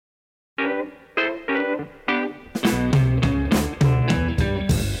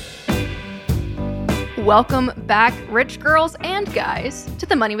Welcome back, rich girls and guys, to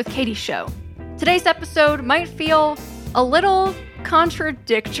the Money with Katie show. Today's episode might feel a little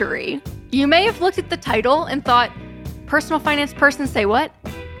contradictory. You may have looked at the title and thought, personal finance person say what?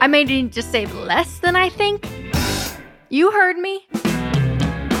 I may need to save less than I think. You heard me.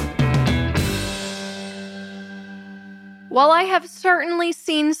 While I have certainly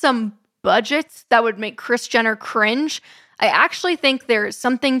seen some budgets that would make Kris Jenner cringe, I actually think there is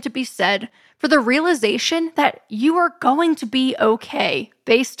something to be said for the realization that you are going to be okay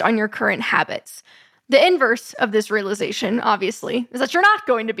based on your current habits. The inverse of this realization, obviously, is that you're not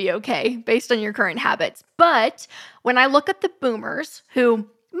going to be okay based on your current habits. But when I look at the boomers who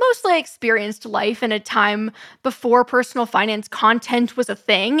mostly experienced life in a time before personal finance content was a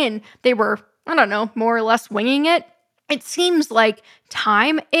thing and they were, more or less winging it, it seems like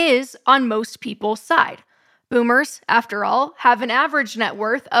time is on most people's side. Boomers, after all, have an average net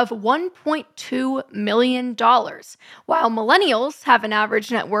worth of $1.2 million, while millennials have an average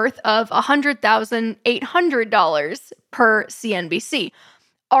net worth of $100,800 per CNBC.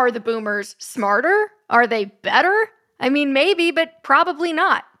 Are the boomers smarter? Are they better? I mean, maybe, but probably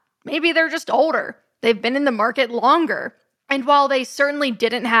not. Maybe they're just older. They've been in the market longer. And while they certainly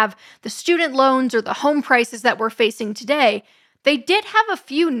didn't have the student loans or the home prices that we're facing today, they did have a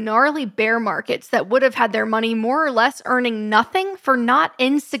few gnarly bear markets that would have had their money more or less earning nothing for not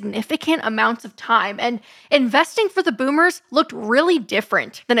insignificant amounts of time. And investing for the boomers looked really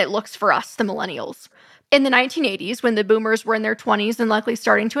different than it looks for us, the millennials. In the 1980s, when the boomers were in their 20s and likely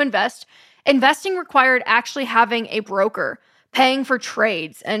starting to invest, investing required actually having a broker, paying for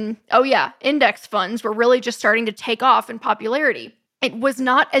trades, and index funds were really just starting to take off in popularity. It was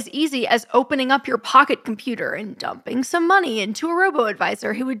not as easy as opening up your pocket computer and dumping some money into a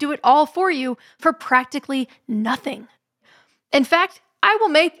robo-advisor who would do it all for you for practically nothing. In fact, I will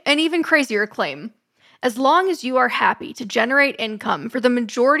make an even crazier claim. As long as you are happy to generate income for the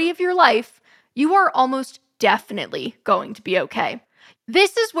majority of your life, you are almost definitely going to be okay.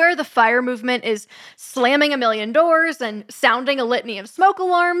 This is where the FIRE movement is slamming a million doors and sounding a litany of smoke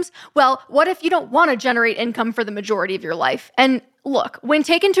alarms. Well, what if you don't want to generate income for the majority of your life? And look, when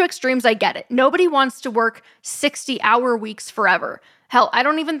taken to extremes, I get it. Nobody wants to work 60-hour weeks forever. Hell, I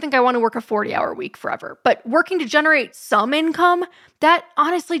don't even think I want to work a 40-hour week forever. But working to generate some income, that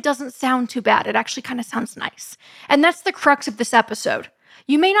honestly doesn't sound too bad. It actually kind of sounds nice. And that's the crux of this episode.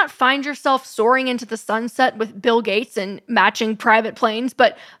 You may not find yourself soaring into the sunset with Bill Gates and matching private planes,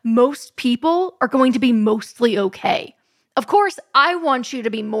 but most people are going to be mostly okay. Of course, I want you to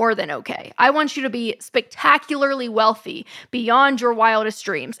be more than okay. I want you to be spectacularly wealthy beyond your wildest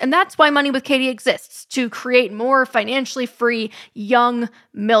dreams. And that's why Money with Katie exists, to create more financially free young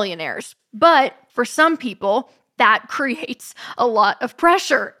millionaires. But for some people, that creates a lot of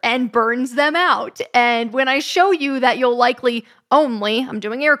pressure and burns them out. And when I show you that you'll likely only, I'm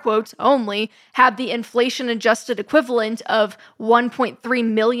doing air quotes, only have the inflation-adjusted equivalent of $1.3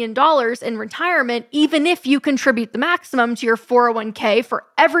 million in retirement, even if you contribute the maximum to your 401k for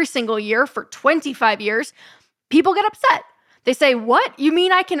every single year for 25 years, people get upset. They say, what? You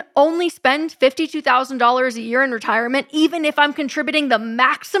mean I can only spend $52,000 a year in retirement, even if I'm contributing the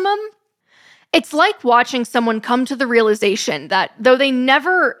maximum? It's like watching someone come to the realization that though they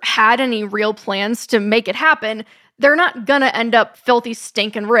never had any real plans to make it happen, they're not gonna end up filthy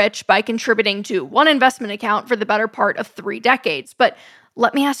stinking rich by contributing to one investment account for the better part of 3 decades. But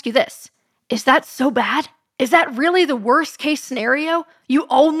let me ask you this, is that so bad? Is that really the worst case scenario? You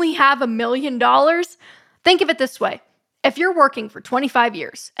only have $1 million? Think of it this way. If you're working for 25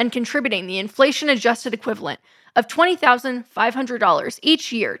 years and contributing the inflation-adjusted equivalent of $20,500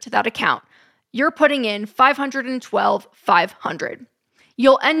 each year to that account, you're putting in $512,500.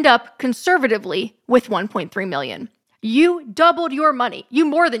 You'll end up conservatively with $1.3 million. You doubled your money. You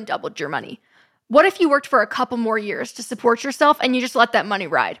more than doubled your money. What if you worked for a couple more years to support yourself and you just let that money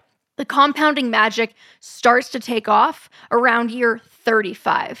ride? The compounding magic starts to take off around year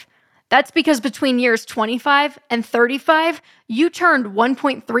 35. That's because between years 25 and 35, you turned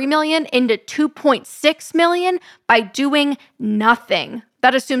 $1.3 million into $2.6 million by doing nothing.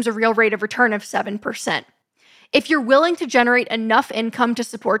 That assumes a real rate of return of 7%. If you're willing to generate enough income to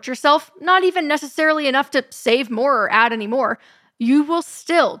support yourself, not even necessarily enough to save more or add any more, you will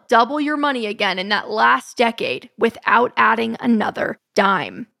still double your money again in that last decade without adding another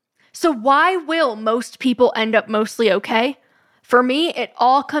dime. So why will most people end up mostly okay? For me, it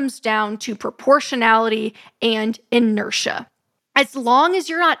all comes down to proportionality and inertia. As long as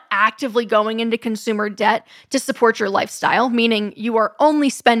you're not actively going into consumer debt to support your lifestyle, meaning you are only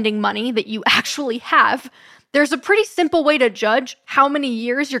spending money that you actually have, There's a pretty simple way to judge how many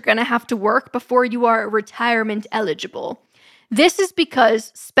years you're going to have to work before you are retirement eligible. This is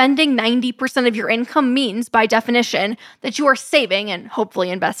because spending 90% of your income means, by definition, that you are saving and hopefully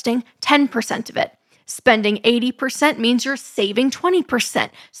investing 10% of it. Spending 80% means you're saving 20%.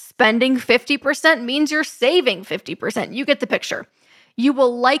 Spending 50% means you're saving 50%. You get the picture. You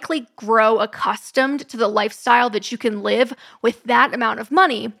will likely grow accustomed to the lifestyle that you can live with that amount of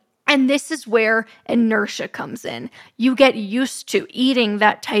money. And this is where inertia comes in. You get used to eating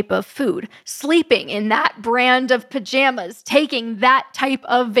that type of food, sleeping in that brand of pajamas, taking that type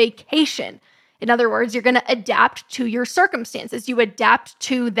of vacation. In other words, you're going to adapt to your circumstances. You adapt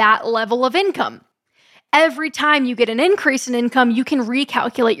to that level of income. Every time you get an increase in income, you can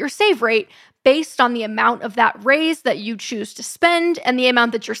recalculate your save rate based on the amount of that raise that you choose to spend and the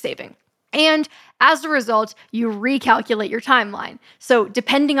amount that you're saving. And as a result, you recalculate your timeline. So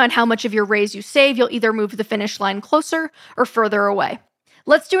depending on how much of your raise you save, you'll either move the finish line closer or further away.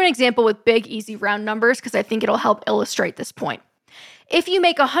 Let's do an example with big, easy round numbers because I think it'll help illustrate this point. If you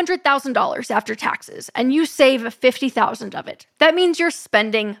make $100,000 after taxes and you save $50,000 of it, that means you're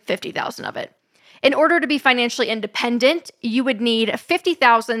spending $50,000 of it. In order to be financially independent, you would need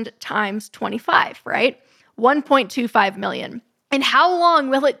 50,000 times 25, right? 1.25 million. And how long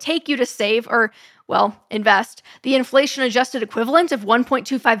will it take you to save or, invest the inflation-adjusted equivalent of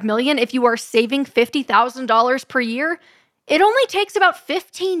 1.25 million if you are saving $50,000 per year? It only takes about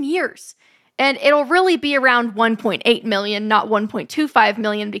 15 years. And it'll really be around 1.8 million, not 1.25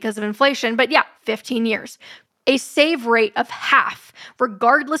 million because of inflation. But yeah, 15 years. A save rate of half,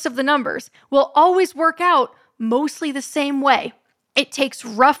 regardless of the numbers, will always work out mostly the same way. It takes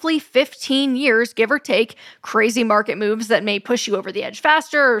roughly 15 years, give or take, crazy market moves that may push you over the edge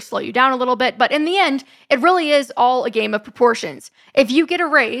faster or slow you down a little bit. But in the end, it really is all a game of proportions. If you get a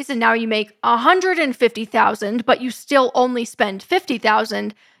raise and now you make $150,000, but you still only spend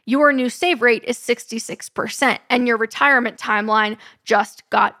 $50,000, your new save rate is 66%, and your retirement timeline just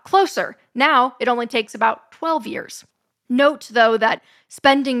got closer. Now, it only takes about 12 years. Note, though, that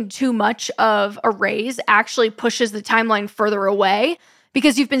spending too much of a raise actually pushes the timeline further away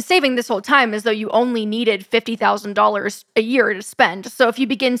because you've been saving this whole time as though you only needed $50,000 a year to spend. So if you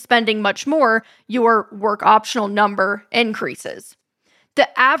begin spending much more, your work optional number increases.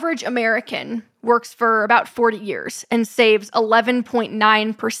 The average American works for about 40 years and saves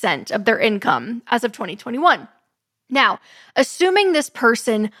 11.9% of their income as of 2021. Now, assuming this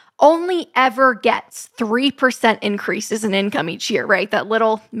person only ever gets 3% increases in income each year, right? That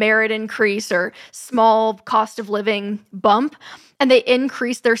little merit increase or small cost of living bump, and they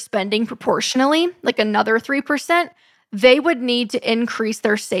increase their spending proportionally, like another 3%, they would need to increase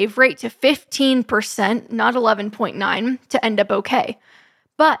their save rate to 15%, not 11.9, to end up okay.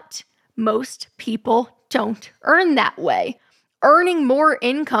 But most people don't earn that way. Earning more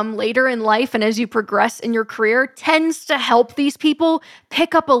income later in life and as you progress in your career tends to help these people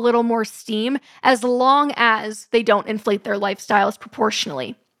pick up a little more steam as long as they don't inflate their lifestyles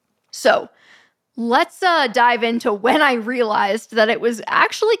proportionally. So let's dive into when I realized that it was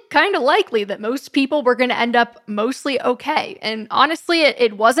actually kind of likely that most people were going to end up mostly okay. And honestly,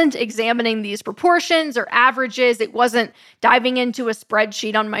 it wasn't examining these proportions or averages. It wasn't diving into a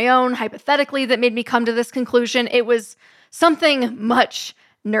spreadsheet on my own, hypothetically, that made me come to this conclusion. It was something much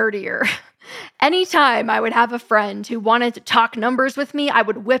nerdier. Anytime I would have a friend who wanted to talk numbers with me, I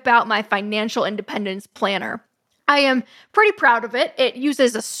would whip out my financial independence planner. I am pretty proud of it. It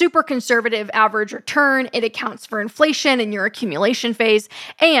uses a super conservative average return. It accounts for inflation in your accumulation phase,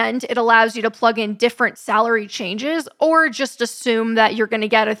 and it allows you to plug in different salary changes or just assume that you're going to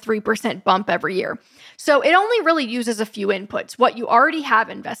get a 3% bump every year. So it only really uses a few inputs: what you already have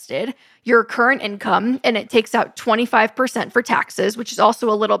invested, your current income, and it takes out 25% for taxes, which is also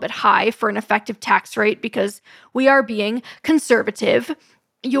a little bit high for an effective tax rate because we are being conservative.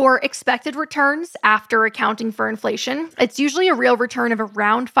 Your expected returns after accounting for inflation. It's usually a real return of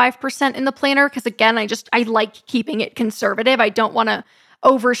around 5% in the planner because, again, I like keeping it conservative. I don't want to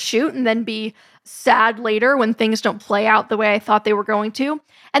overshoot and then be sad later when things don't play out the way I thought they were going to.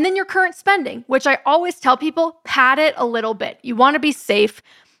 And then your current spending, which I always tell people, pad it a little bit. You want to be safe.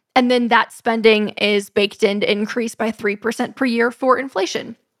 And then that spending is baked in to increase by 3% per year for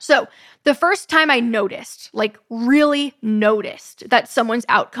inflation. So the first time I really noticed that someone's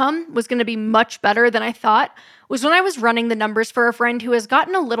outcome was going to be much better than I thought was when I was running the numbers for a friend who has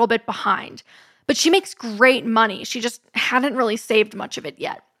gotten a little bit behind, but she makes great money. She just hadn't really saved much of it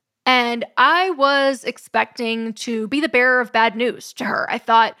yet. And I was expecting to be the bearer of bad news to her. I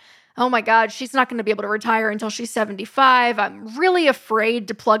thought, Oh my God, she's not going to be able to retire until she's 75. I'm really afraid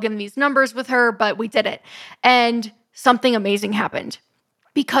to plug in these numbers with her, but we did it. And something amazing happened.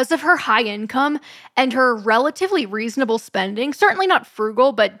 Because of her high income and her relatively reasonable spending, certainly not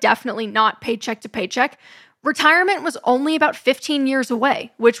frugal, but definitely not paycheck to paycheck, retirement was only about 15 years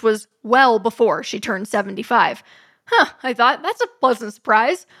away, which was well before she turned 75. I thought, that's a pleasant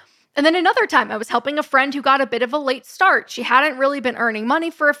surprise. And then another time, I was helping a friend who got a bit of a late start. She hadn't really been earning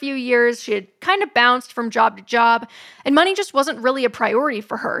money for a few years. She had kind of bounced from job to job, and money just wasn't really a priority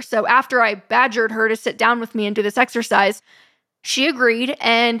for her. So after I badgered her to sit down with me and do this exercise, she agreed,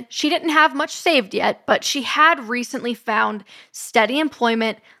 and she didn't have much saved yet, but she had recently found steady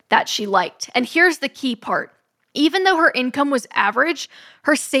employment that she liked. And here's the key part. Even though her income was average,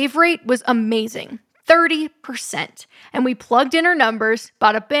 her save rate was amazing. 30%. And we plugged in her numbers,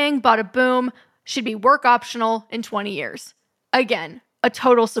 bada bing, bada boom. She'd be work optional in 20 years. Again, a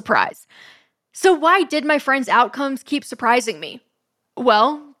total surprise. So why did my friend's outcomes keep surprising me?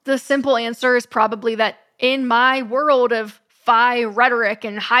 Well, the simple answer is probably that in my world of FI rhetoric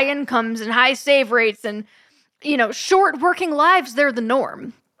and high incomes and high save rates and, short working lives, they're the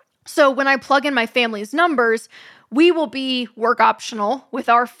norm. So when I plug in my family's numbers, we will be work optional with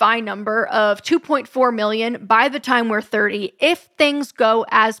our FI number of 2.4 million by the time we're 30 if things go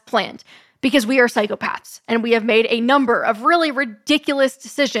as planned, because we are psychopaths and we have made a number of really ridiculous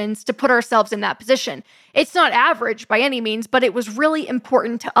decisions to put ourselves in that position. It's not average by any means, but it was really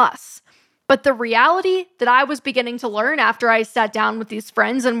important to us. But the reality that I was beginning to learn after I sat down with these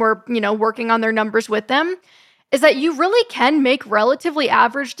friends and were, working on their numbers with them is that you really can make relatively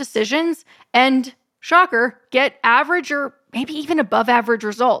average decisions and, shocker, get average or maybe even above average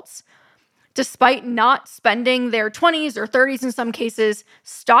results. Despite not spending their 20s or 30s in some cases,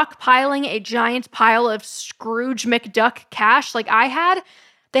 stockpiling a giant pile of Scrooge McDuck cash like I had,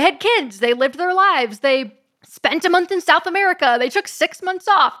 they had kids, they lived their lives, they spent a month in South America, they took 6 months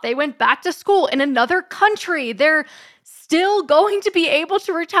off, they went back to school in another country, they're still going to be able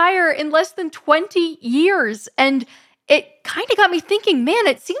to retire in less than 20 years. And it kind of got me thinking, man,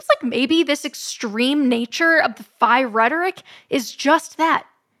 it seems like maybe this extreme nature of the FI rhetoric is just that,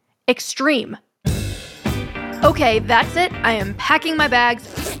 extreme. Okay, that's it. I am packing my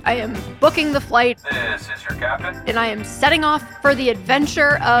bags. I am booking the flight. This is your captain. And I am setting off for the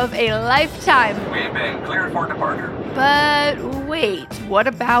adventure of a lifetime. We've been cleared for departure. But wait, what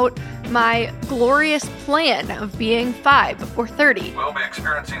about my glorious plan of being 5 before 30? We'll be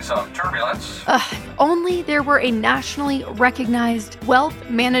experiencing some turbulence. If only there were a nationally recognized wealth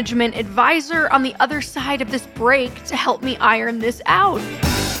management advisor on the other side of this break to help me iron this out.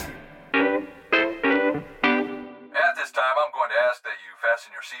 At this time, I'm going to ask that you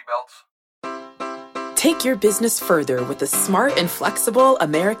fasten your seatbelts. Take your business further with the smart and flexible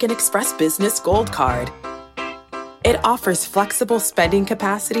American Express Business Gold Card. It offers flexible spending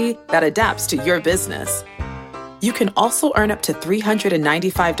capacity that adapts to your business. You can also earn up to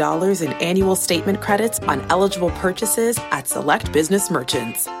 $395 in annual statement credits on eligible purchases at select business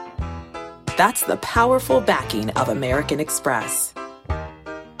merchants. That's the powerful backing of American Express.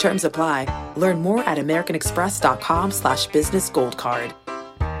 Terms apply. Learn more at americanexpress.com/businessgoldcard.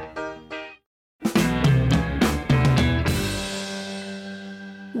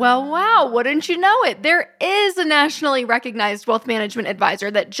 Well, wow, wouldn't you know it? There is a nationally recognized wealth management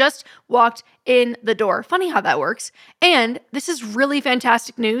advisor that just walked in the door. Funny how that works. And this is really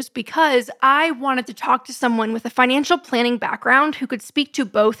fantastic news because I wanted to talk to someone with a financial planning background who could speak to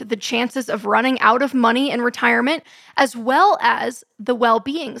both the chances of running out of money in retirement as well as the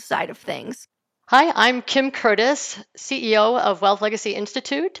well-being side of things. Hi, I'm Kim Curtis, CEO of Wealth Legacy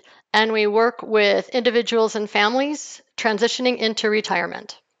Institute, and we work with individuals and families transitioning into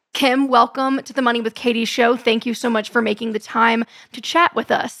retirement. Kim, welcome to the Money with Katie show. Thank you so much for making the time to chat with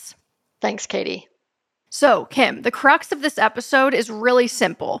us. Thanks, Katie. So, Kim, the crux of this episode is really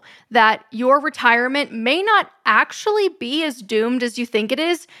simple, that your retirement may not actually be as doomed as you think it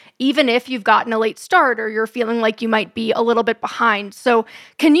is, even if you've gotten a late start or you're feeling like you might be a little bit behind. So,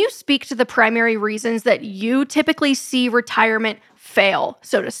 can you speak to the primary reasons that you typically see retirement fail,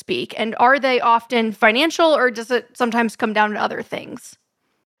 so to speak? And are they often financial, or does it sometimes come down to other things?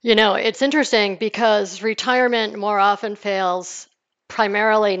 It's interesting because retirement more often fails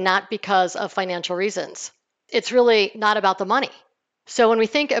primarily not because of financial reasons. It's really not about the money. So when we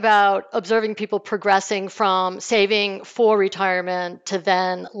think about observing people progressing from saving for retirement to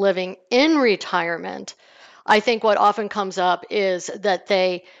then living in retirement, I think what often comes up is that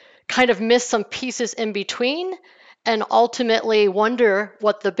they kind of miss some pieces in between and ultimately wonder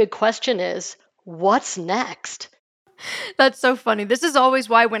what the big question is, what's next? That's so funny. This is always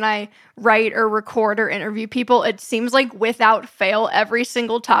why when I write or record or interview people, it seems like without fail, every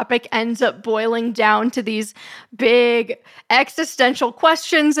single topic ends up boiling down to these big existential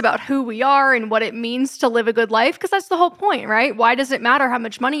questions about who we are and what it means to live a good life. Because that's the whole point, right? Why does it matter how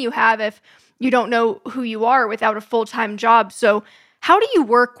much money you have if you don't know who you are without a full-time job? So how do you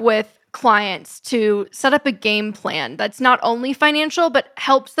work with clients to set up a game plan that's not only financial, but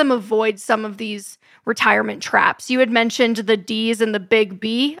helps them avoid some of these retirement traps? You had mentioned the D's and the big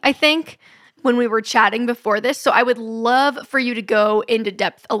B, I think, when we were chatting before this. So I would love for you to go into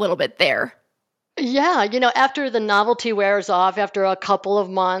depth a little bit there. Yeah, after the novelty wears off, after a couple of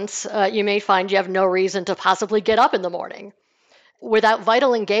months, you may find you have no reason to possibly get up in the morning. Without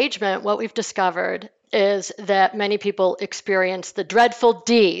vital engagement, what we've discovered is that many people experience the dreadful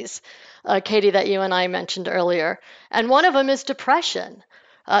D's, Katie, that you and I mentioned earlier. And one of them is depression,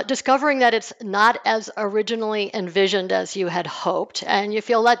 discovering that it's not as originally envisioned as you had hoped, and you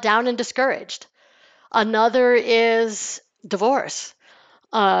feel let down and discouraged. Another is divorce.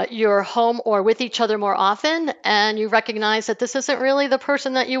 You're home or with each other more often, and you recognize that this isn't really the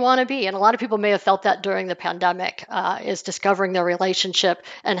person that you want to be. And a lot of people may have felt that during the pandemic, is discovering their relationship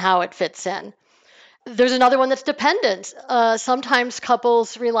and how it fits in. There's another one that's dependence. Sometimes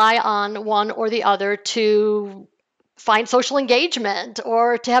couples rely on one or the other to find social engagement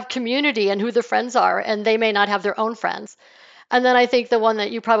or to have community and who their friends are, and they may not have their own friends. And then I think the one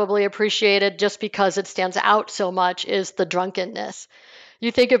that you probably appreciated just because it stands out so much is the drunkenness.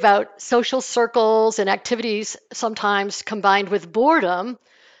 You think about social circles and activities sometimes combined with boredom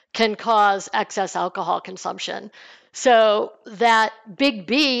can cause excess alcohol consumption. So that big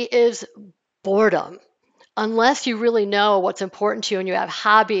B is boredom. Unless you really know what's important to you and you have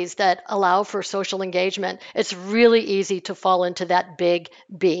hobbies that allow for social engagement, it's really easy to fall into that big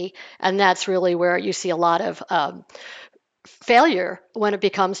B. And that's really where you see a lot of failure when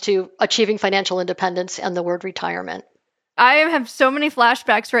it comes to achieving financial independence and the word retirement. I have so many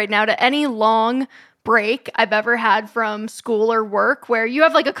flashbacks right now to any long break I've ever had from school or work where you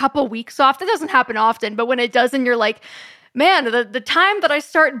have like a couple weeks off. That doesn't happen often, but when it does and you're like, man, the time that I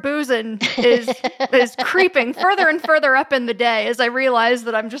start boozing is creeping further and further up in the day as I realize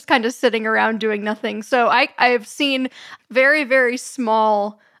that I'm just kind of sitting around doing nothing. So I've seen very, very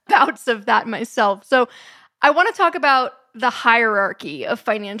small bouts of that myself. So I want to talk about the hierarchy of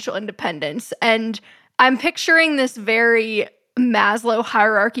financial independence. And I'm picturing this very Maslow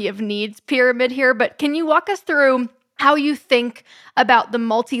hierarchy of needs pyramid here, but can you walk us through how you think about the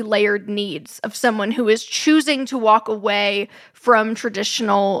multi-layered needs of someone who is choosing to walk away from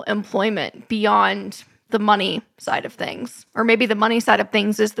traditional employment beyond the money side of things? Or maybe the money side of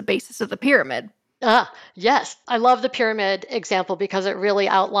things is the basis of the pyramid. Yes. I love the pyramid example because it really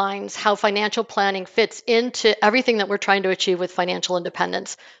outlines how financial planning fits into everything that we're trying to achieve with financial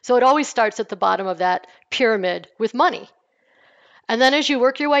independence. So it always starts at the bottom of that pyramid with money. And then as you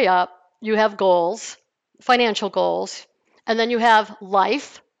work your way up, you have goals, financial goals, and then you have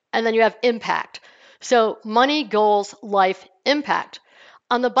life, and then you have impact. So money, goals, life, impact.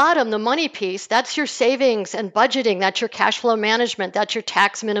 On the bottom, the money piece, that's your savings and budgeting. That's your cash flow management. That's your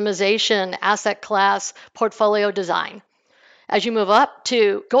tax minimization, asset class, portfolio design. As you move up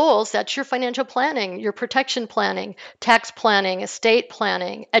to goals, that's your financial planning, your protection planning, tax planning, estate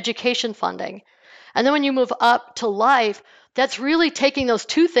planning, education funding. And then when you move up to life, that's really taking those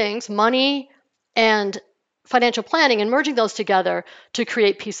two things, money and financial planning, and merging those together to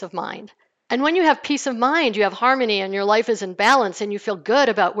create peace of mind. And when you have peace of mind, you have harmony and your life is in balance and you feel good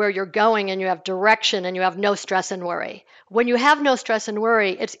about where you're going and you have direction and you have no stress and worry. When you have no stress and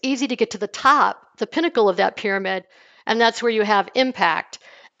worry, it's easy to get to the top, the pinnacle of that pyramid, and that's where you have impact.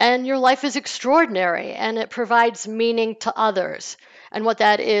 And your life is extraordinary and it provides meaning to others. And what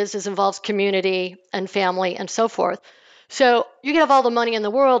that is involves community and family and so forth. So you can have all the money in the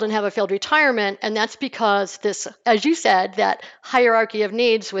world and have a failed retirement, and that's because this, as you said, that hierarchy of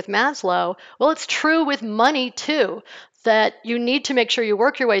needs with Maslow, well, it's true with money too, that you need to make sure you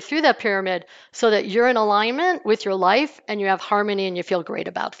work your way through that pyramid so that you're in alignment with your life and you have harmony and you feel great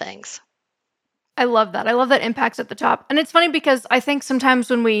about things. I love that. I love that impact's at the top. And it's funny because I think sometimes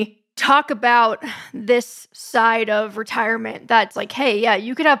when we talk about this side of retirement, that's like, hey, yeah,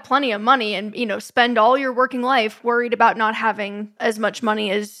 you could have plenty of money and, spend all your working life worried about not having as much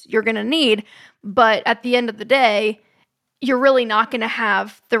money as you're going to need. But at the end of the day, you're really not going to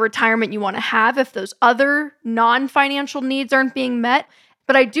have the retirement you want to have if those other non-financial needs aren't being met.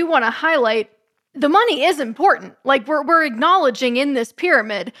 But I do want to highlight the money is important. Like we're acknowledging in this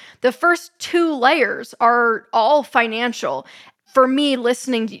pyramid, the first two layers are all financial. for me,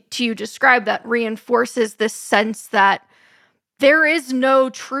 listening to you describe that reinforces this sense that there is no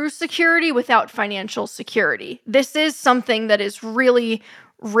true security without financial security. This is something that is really,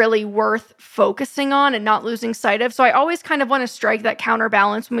 really worth focusing on and not losing sight of. So I always kind of want to strike that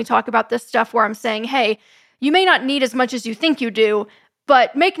counterbalance when we talk about this stuff where I'm saying, hey, you may not need as much as you think you do,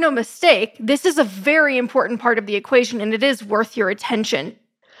 but make no mistake, this is a very important part of the equation and it is worth your attention.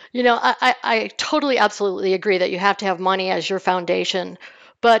 I totally, absolutely agree that you have to have money as your foundation,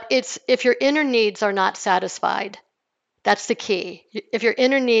 but it's if your inner needs are not satisfied, that's the key. If your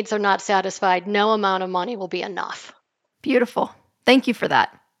inner needs are not satisfied, no amount of money will be enough. Beautiful. Thank you for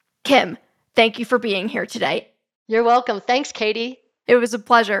that. Kim, thank you for being here today. You're welcome. Thanks, Katie. It was a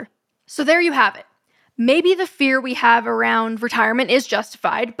pleasure. So there you have it. Maybe the fear we have around retirement is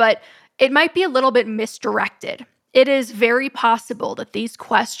justified, but it might be a little bit misdirected. It is very possible that these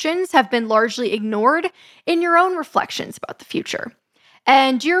questions have been largely ignored in your own reflections about the future.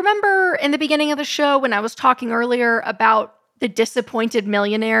 And do you remember in the beginning of the show when I was talking earlier about the disappointed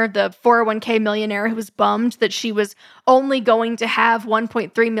millionaire, the 401k millionaire who was bummed that she was only going to have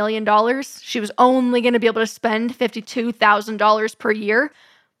 $1.3 million? She was only going to be able to spend $52,000 per year.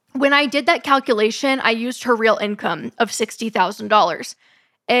 When I did that calculation, I used her real income of $60,000.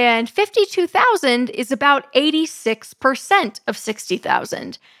 And $52,000 is about 86% of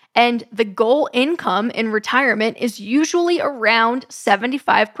 $60,000. And the goal income in retirement is usually around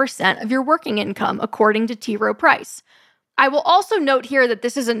 75% of your working income, according to T. Rowe Price. I will also note here that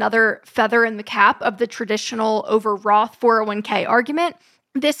this is another feather in the cap of the traditional over Roth 401k argument.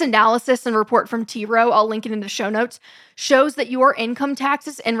 This analysis and report from T. Rowe, I'll link it in the show notes, shows that your income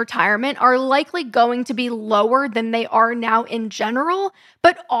taxes in retirement are likely going to be lower than they are now in general,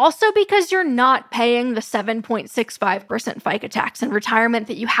 but also because you're not paying the 7.65% FICA tax in retirement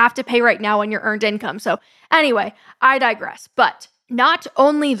that you have to pay right now on your earned income. So anyway, I digress. But not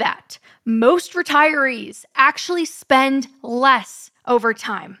only that, most retirees actually spend less over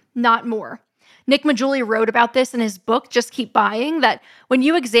time, not more. Nick Maggiulli wrote about this in his book, Just Keep Buying, that when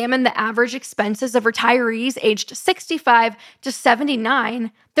you examine the average expenses of retirees aged 65 to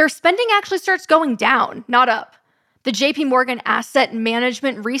 79, their spending actually starts going down, not up. The JP Morgan Asset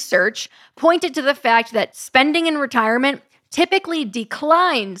Management Research pointed to the fact that spending in retirement typically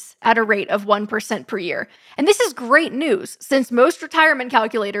declines at a rate of 1% per year. And this is great news, since most retirement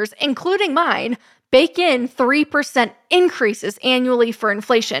calculators, including mine, bake in 3% increases annually for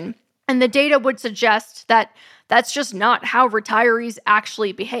inflation. And the data would suggest that that's just not how retirees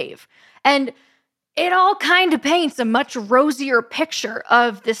actually behave. And it all kind of paints a much rosier picture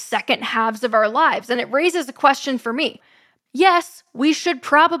of the second halves of our lives. And it raises a question for me. Yes, we should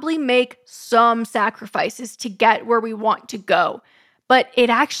probably make some sacrifices to get where we want to go, but it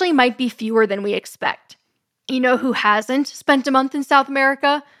actually might be fewer than we expect. You know who hasn't spent a month in South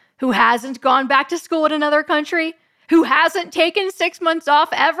America? Who hasn't gone back to school in another country? Who hasn't taken 6 months off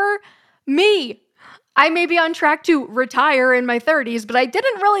ever? Me. I may be on track to retire in my 30s, but I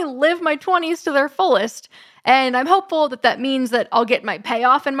didn't really live my 20s to their fullest. And I'm hopeful that that means that I'll get my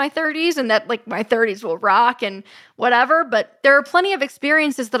payoff in my 30s and that my 30s will rock and whatever. But there are plenty of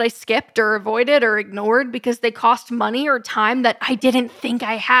experiences that I skipped or avoided or ignored because they cost money or time that I didn't think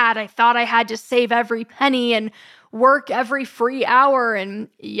I had. I thought I had to save every penny and work every free hour and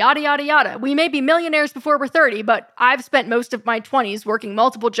yada, yada, yada. We may be millionaires before we're 30, but I've spent most of my 20s working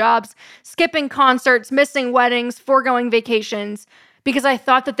multiple jobs, skipping concerts, missing weddings, foregoing vacations, because I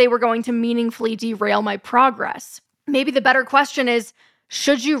thought that they were going to meaningfully derail my progress. Maybe the better question is,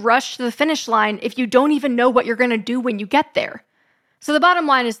 should you rush to the finish line if you don't even know what you're going to do when you get there? So the bottom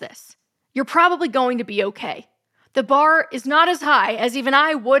line is this. You're probably going to be okay. The bar is not as high as even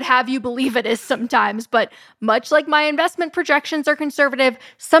I would have you believe it is sometimes, but much like my investment projections are conservative,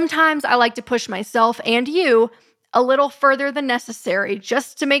 sometimes I like to push myself and you a little further than necessary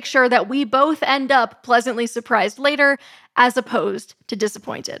just to make sure that we both end up pleasantly surprised later as opposed to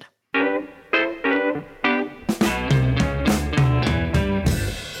disappointed.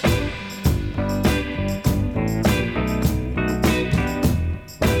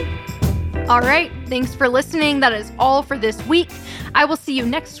 All right, thanks for listening. That is all for this week. I will see you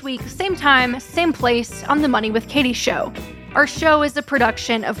next week, same time, same place on The Money with Katie show. Our show is a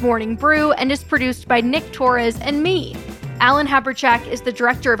production of Morning Brew and is produced by Nick Torres and me. Alan Haberchak is the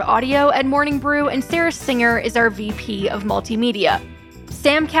director of audio at Morning Brew, and Sarah Singer is our VP of multimedia.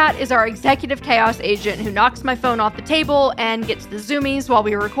 Sam Cat is our executive chaos agent who knocks my phone off the table and gets the zoomies while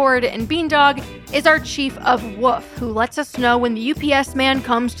we record, and Beandog is our chief of woof who lets us know when the UPS man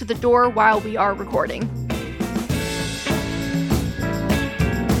comes to the door while we are recording.